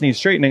and this knee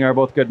straightening are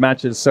both good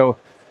matches. So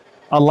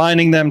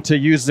aligning them to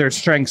use their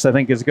strengths, I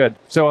think, is good.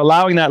 So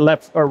allowing that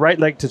left or right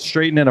leg to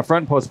straighten in a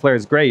front post player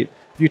is great.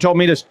 If you told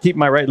me to keep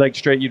my right leg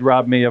straight, you'd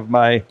rob me of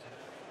my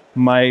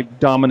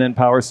dominant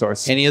power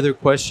source. Any other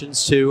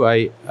questions too?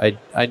 I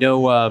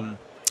know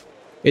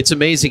it's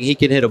amazing he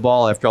can hit a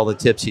ball after all the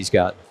tips he's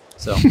got.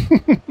 So You said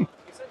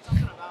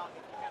something about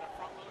if you got a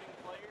front-loading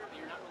player that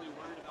you're not really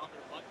worried about their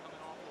butt coming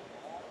off the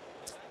wall.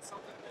 Is that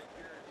something that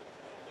you're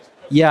just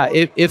yeah,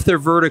 if they're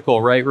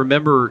vertical, right?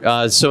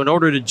 Remember, so in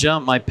order to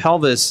jump, my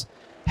pelvis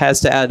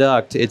has to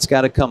adduct. It's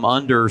got to come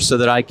under so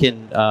that I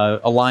can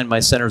align my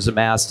centers of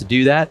mass to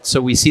do that.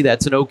 So we see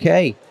that's an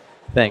okay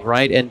thing,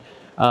 right? And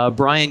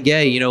Brian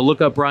Gay,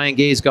 look up Brian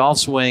Gay's golf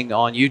swing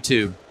on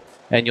YouTube,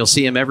 and you'll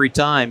see him every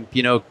time,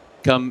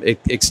 come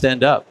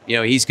extend up.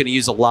 He's going to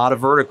use a lot of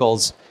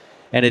verticals,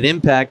 and at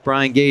impact,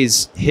 Brian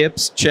Gay's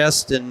hips,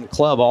 chest, and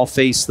club all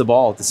face the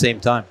ball at the same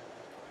time.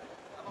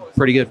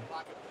 Pretty good.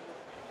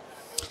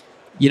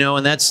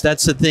 And that's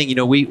the thing.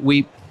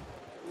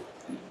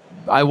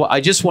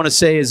 I just want to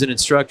say as an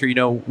instructor,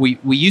 we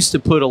used to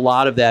put a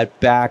lot of that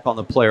back on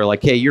the player,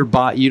 like, hey, you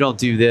don't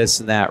do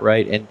this and that,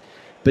 right?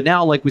 But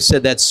now, like we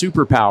said, that's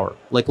superpower.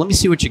 Like, let me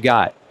see what you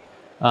got.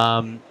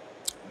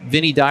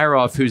 Vinny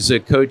Dyroff, who's a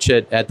coach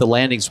at the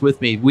landings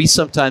with me, we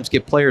sometimes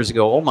get players that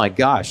go, oh my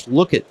gosh,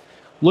 look at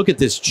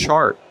this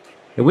chart.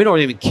 And we don't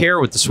even care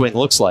what the swing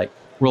looks like.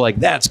 We're like,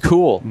 that's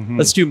cool. Mm-hmm.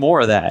 Let's do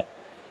more of that.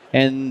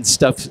 And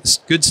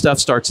good stuff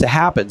starts to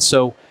happen.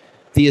 So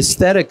the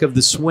aesthetic of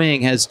the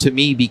swing has, to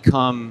me,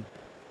 become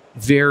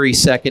very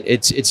second.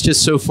 It's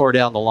just so far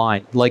down the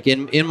line. Like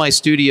in my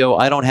studio,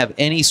 I don't have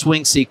any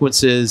swing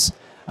sequences.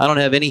 I don't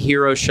have any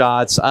hero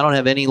shots. I don't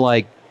have any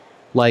like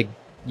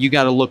you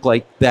got to look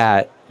like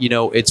that.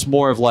 It's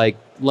more of like,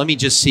 let me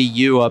just see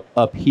you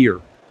up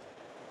here.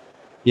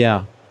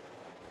 Yeah.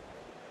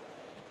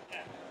 I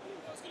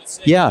was going to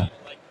say, Yeah. You've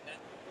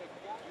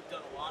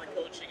done a lot of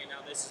coaching, and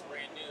now this is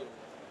brand new.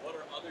 What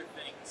are other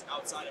things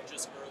outside of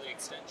just early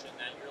extension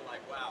that you're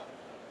like, wow,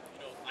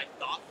 I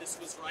thought this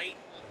was right,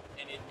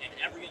 and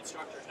every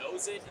instructor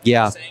knows it, and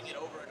Yeah. they're saying it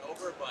over and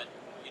over, but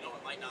it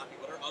might not be.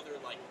 What are other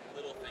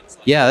little things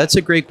like Yeah, that? that's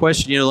a great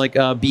question.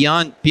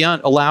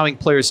 Beyond allowing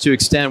players to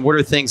extend, what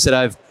are things that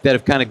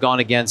have kind of gone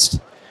against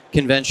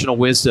conventional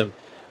wisdom?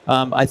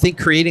 I think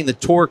creating the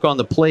torque on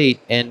the plate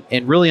and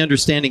really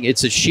understanding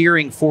it's a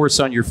shearing force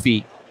on your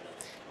feet.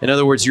 In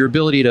other words, your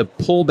ability to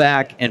pull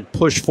back and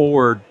push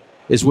forward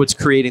is what's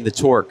creating the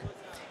torque.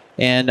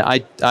 And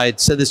I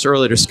said this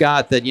earlier to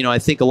Scott that, I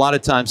think a lot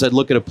of times I'd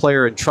look at a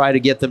player and try to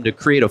get them to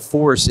create a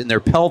force in their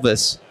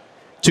pelvis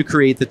to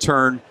create the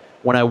turn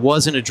when I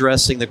wasn't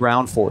addressing the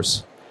ground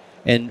force.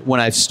 And when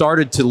I've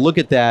started to look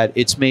at that,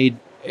 it's made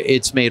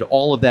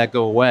all of that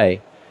go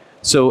away.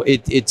 So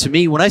it to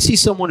me, when I see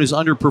someone who's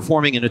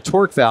underperforming in a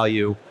torque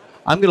value,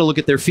 I'm going to look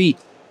at their feet.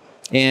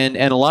 And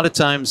a lot of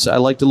times I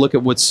like to look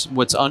at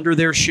what's under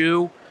their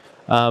shoe.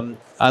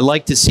 I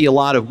like to see a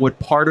lot of what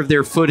part of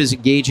their foot is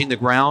engaging the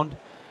ground.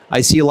 I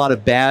see a lot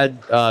of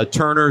bad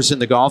turners in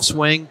the golf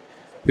swing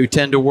who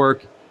tend to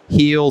work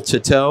heel to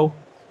toe.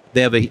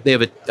 They have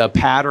a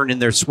pattern in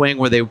their swing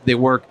where they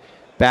work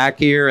back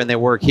here and they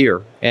work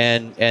here.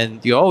 And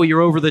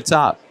you're over the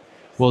top.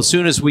 Well, as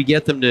soon as we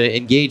get them to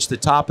engage the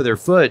top of their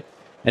foot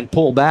and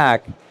pull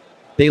back,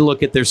 they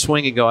look at their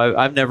swing and go,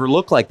 I've never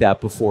looked like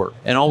that before.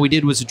 And all we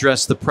did was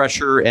address the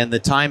pressure and the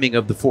timing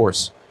of the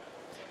force.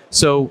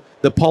 So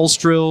the pulse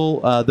drill,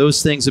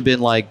 those things have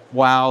been like,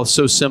 wow,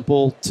 so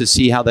simple to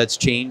see how that's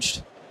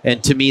changed.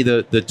 And to me,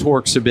 the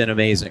torques have been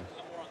amazing.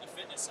 More on the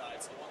fitness side,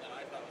 so the one that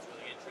I thought was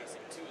really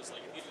interesting too is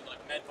if you do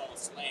med ball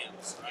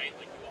slams, right?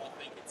 Like you all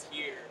think it's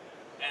here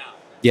now.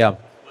 Yeah.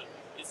 But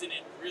isn't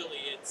it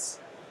really? It's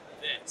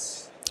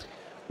this.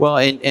 Well,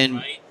 and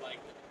right, like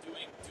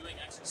doing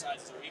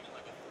exercises or even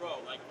like a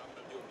throw. Like if I'm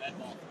going to do a med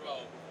ball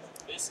throw,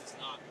 this is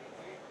not the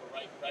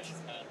right pressure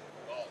pattern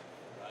for golf,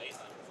 right?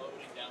 I'm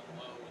floating down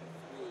low and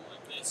through.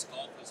 Like this,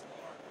 golf is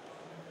more.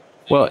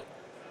 well,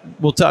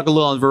 we'll talk a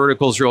little on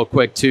verticals real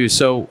quick too.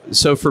 So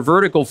for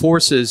vertical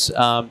forces,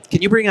 can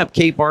you bring up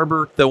Kate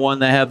Barber, the one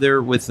that I have there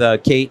with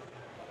Kate?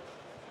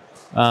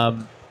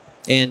 And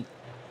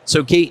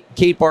so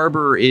Kate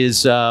Barber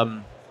is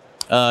an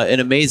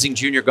amazing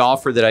junior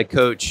golfer that I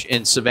coach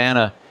in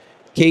Savannah.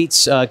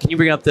 Kate's, can you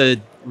bring up the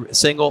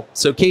single?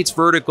 So Kate's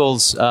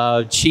verticals,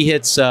 she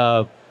hits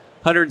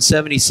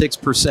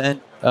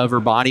 176% of her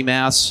body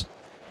mass,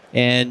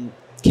 and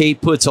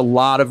Kate puts a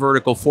lot of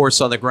vertical force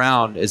on the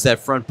ground as that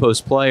front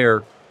post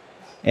player,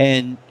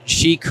 and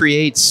she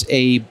creates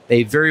a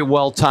very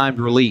well-timed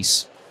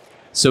release.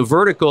 So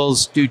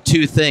verticals do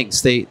two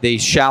things. They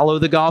shallow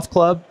the golf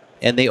club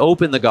and they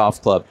open the golf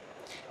club.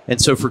 And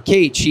so for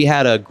Kate, she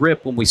had a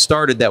grip when we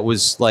started that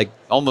was like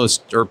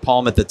almost her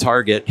palm at the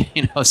target,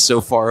 you know,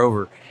 so far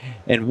over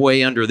and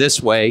way under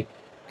this way,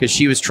 because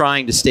she was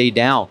trying to stay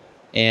down,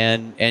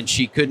 and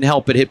she couldn't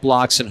help but hit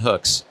blocks and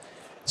hooks.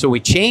 So we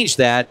changed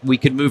that. We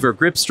could move her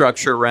grip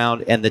structure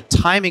around, and the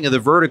timing of the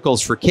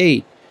verticals for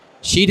Kate,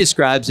 she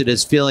describes it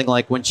as feeling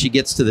like when she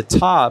gets to the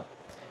top,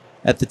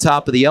 at the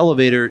top of the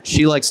elevator,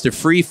 she likes to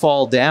free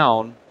fall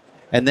down,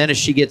 and then as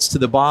she gets to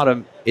the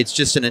bottom, it's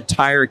just an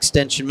entire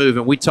extension move.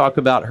 And we talk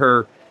about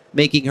her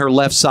making her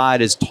left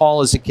side as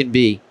tall as it can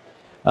be.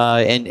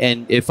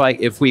 And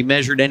if we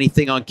measured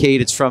anything on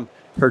Kate, it's from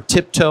her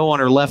tiptoe on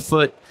her left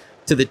foot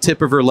to the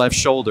tip of her left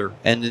shoulder,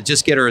 and to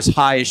just get her as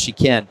high as she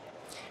can.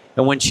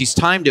 And when she's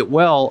timed it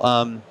well,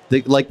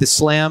 like the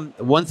slam,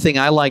 one thing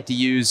I like to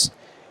use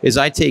is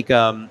I take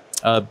a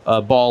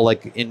ball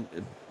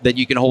that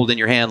you can hold in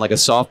your hand, like a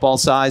softball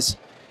size,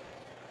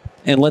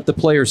 and let the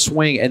player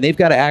swing, and they've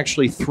got to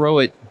actually throw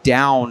it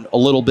down a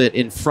little bit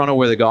in front of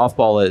where the golf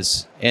ball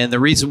is. And the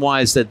reason why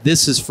is that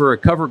this is for a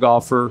cover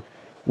golfer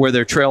where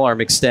their trail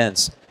arm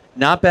extends.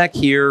 Not back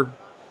here,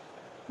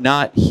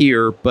 not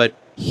here, but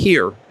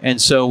here.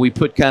 And so we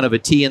put kind of a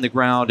tee in the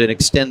ground and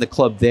extend the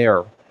club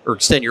there, or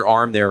extend your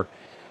arm there.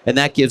 And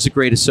that gives a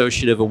great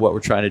associative of what we're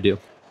trying to do.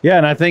 Yeah,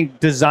 and I think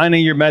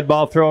designing your med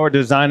ball throw or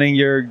designing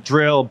your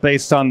drill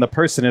based on the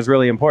person is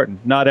really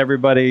important. Not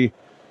everybody,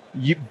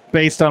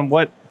 based on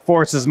what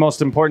force is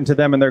most important to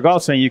them in their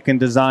golf swing, you can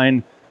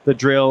design the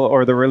drill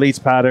or the release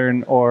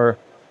pattern, or,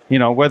 you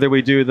know, whether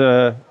we do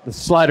the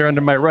slider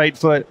under my right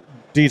foot,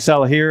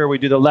 decel here, or we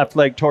do the left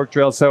leg torque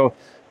drill. So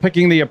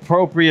picking the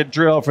appropriate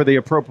drill for the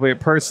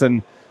appropriate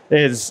person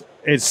is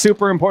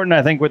super important.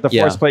 I think with the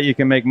force plate, you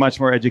can make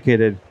much more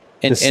educated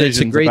decisions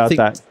it's a great about thing,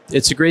 that.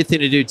 It's a great thing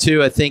to do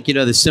too. I think, you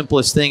know, the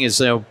simplest thing is,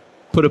 you know,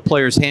 put a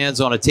player's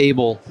hands on a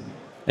table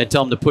and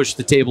tell them to push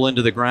the table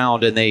into the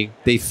ground, and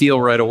they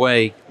feel right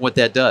away what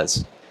that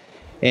does.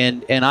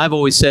 And I've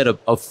always said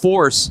a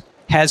force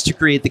has to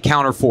create the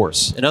counter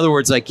force. In other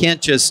words, I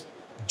can't just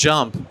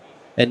jump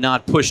and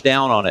not push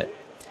down on it.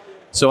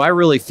 So I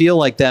really feel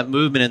like that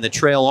movement in the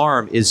trail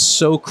arm is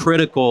so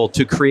critical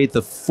to create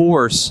the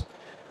force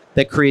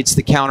that creates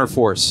the counter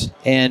force.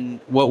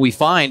 And what we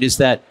find is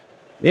that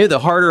maybe the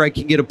harder I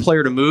can get a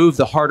player to move,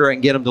 the harder I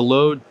can get them to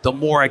load, the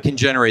more I can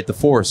generate the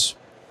force.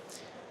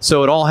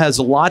 So it all has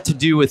a lot to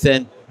do with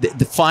then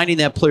finding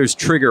that player's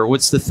trigger.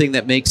 What's the thing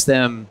that makes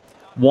them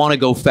want to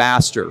go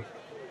faster?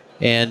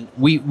 And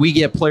we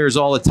get players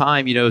all the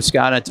time, you know,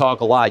 Scott and I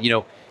talk a lot, you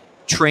know,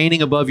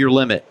 training above your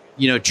limit,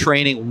 you know,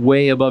 training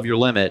way above your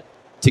limit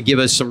to give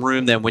us some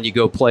room then when you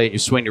go play and you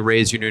swing to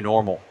raise your new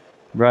normal.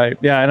 Right.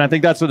 Yeah, and I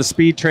think that's what the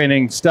speed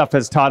training stuff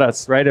has taught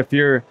us, right? If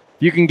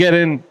you can get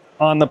in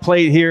on the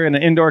plate here in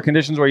the indoor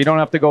conditions where you don't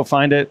have to go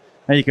find it,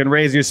 and you can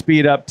raise your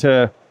speed up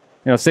to,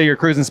 you know, say your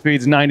cruising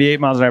speed's 98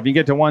 miles an hour. If you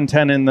get to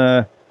 110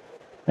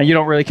 and you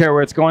don't really care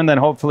where it's going, then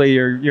hopefully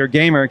your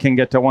gamer can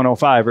get to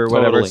 105 or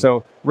whatever. Totally.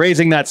 So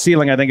raising that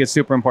ceiling, I think, is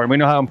super important. We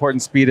know how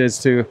important speed is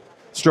to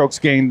strokes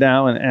gained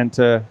down and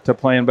to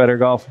playing better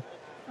golf.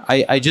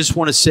 I just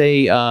want to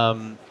say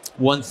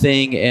one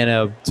thing,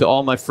 and to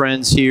all my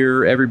friends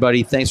here,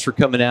 everybody, thanks for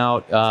coming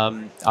out.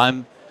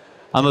 I'm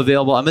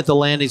available. I'm at the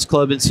Landings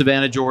Club in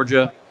Savannah,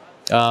 Georgia.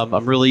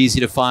 I'm really easy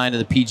to find in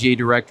the PGA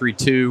directory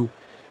too.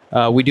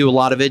 We do a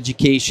lot of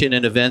education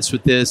and events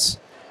with this.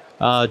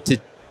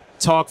 To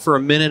talk for a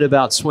minute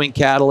about Swing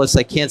Catalyst,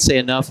 I can't say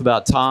enough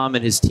about Tom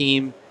and his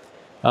team,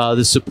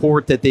 the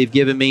support that they've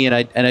given me. And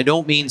I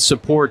don't mean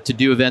support to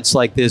do events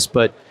like this,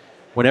 but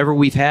whenever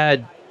we've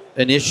had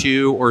an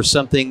issue or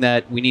something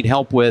that we need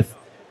help with,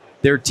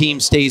 their team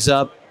stays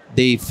up.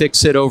 They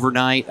fix it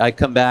overnight. I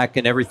come back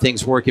and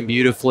everything's working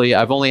beautifully.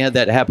 I've only had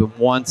that happen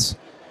once.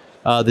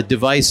 The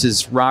device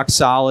is rock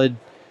solid,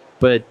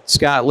 but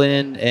Scott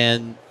Lynn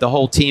and the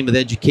whole team with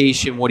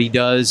education, what he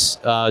does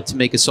to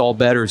make us all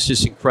better is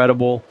just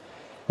incredible.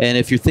 And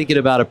if you're thinking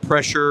about a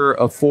pressure,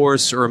 a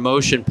force, or a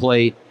motion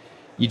plate,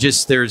 you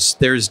just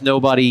there's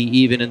nobody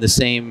even in the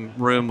same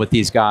room with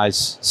these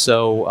guys.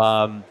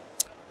 So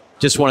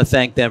just want to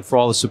thank them for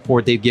all the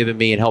support they've given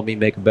me and helped me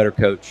make a better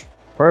coach.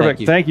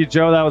 Perfect. Thank you,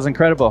 Joe. That was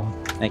incredible.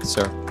 Thank you,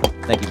 sir.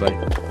 Thank you,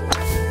 buddy.